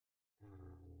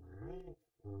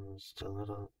Just a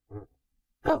little.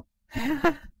 Oh,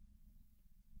 hey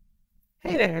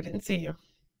there, didn't see you.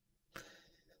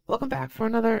 Welcome back for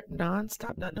another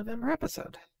non-stop Nut November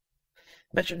episode.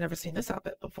 Bet you've never seen this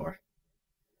outfit before.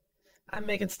 I'm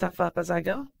making stuff up as I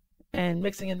go and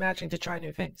mixing and matching to try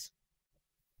new things.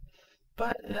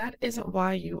 But that isn't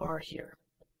why you are here.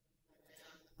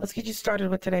 Let's get you started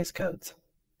with today's codes.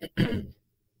 The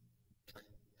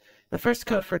first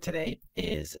code for today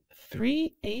is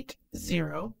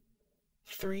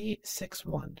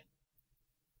 380361.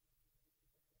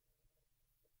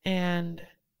 And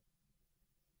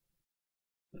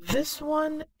this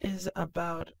one is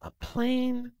about a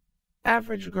plain,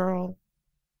 average girl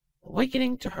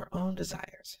awakening to her own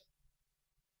desires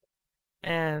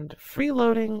and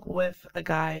freeloading with a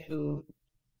guy who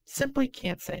simply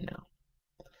can't say no.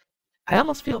 I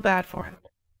almost feel bad for him.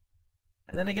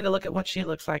 And then I get a look at what she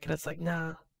looks like, and it's like,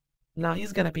 no,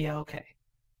 he's gonna be okay.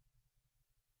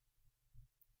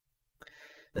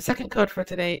 The second code for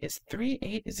today is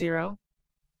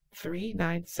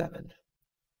 380397.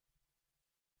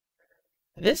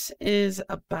 This is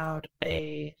about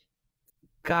a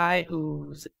guy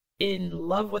who's in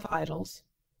love with idols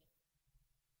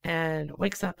and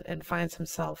wakes up and finds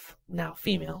himself now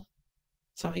female.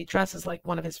 So he dresses like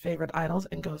one of his favorite idols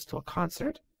and goes to a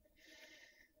concert.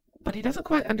 But he doesn't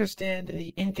quite understand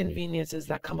the inconveniences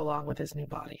that come along with his new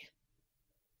body.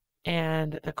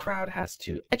 And the crowd has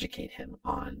to educate him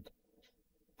on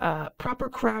proper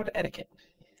crowd etiquette.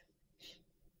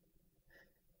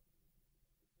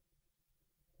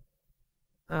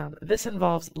 This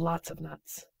involves lots of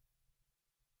nuts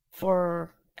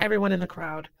for everyone in the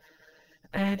crowd.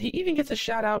 And he even gets a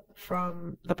shout out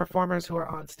from the performers who are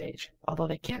on stage, although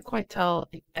they can't quite tell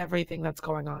everything that's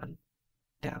going on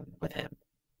down with him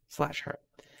 / her.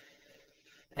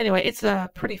 Anyway, it's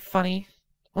pretty funny.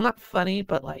 Well, not funny,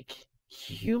 but like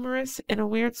humorous in a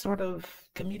weird sort of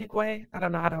comedic way. I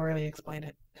don't know how to really explain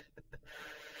it.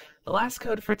 The last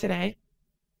code for today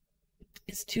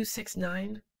is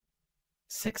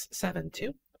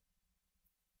 269672.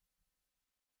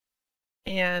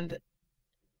 And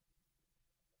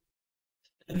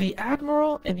the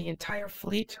Admiral and the entire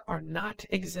fleet are not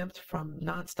exempt from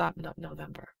non-stop Nut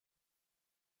November.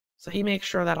 So he makes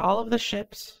sure that all of the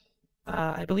ships,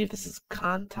 I believe this is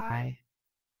Cancel?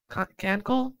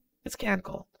 It's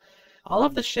Cancel. All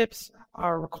of the ships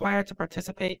are required to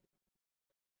participate,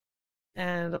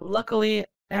 and luckily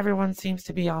everyone seems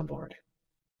to be on board.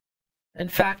 In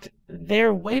fact,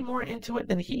 they're way more into it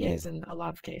than he is in a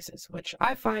lot of cases, which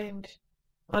I find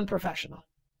unprofessional.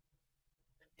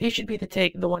 He should be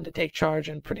the one to take charge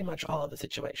in pretty much all of the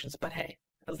situations, but hey,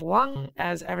 as long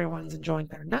as everyone's enjoying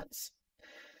their nuts,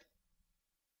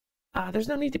 there's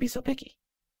no need to be so picky.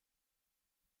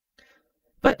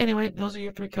 But anyway, those are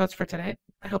your 3 codes for today.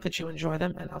 I hope that you enjoy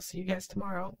them, and I'll see you guys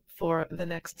tomorrow for the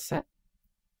next set.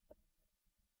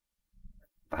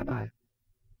 Bye-bye.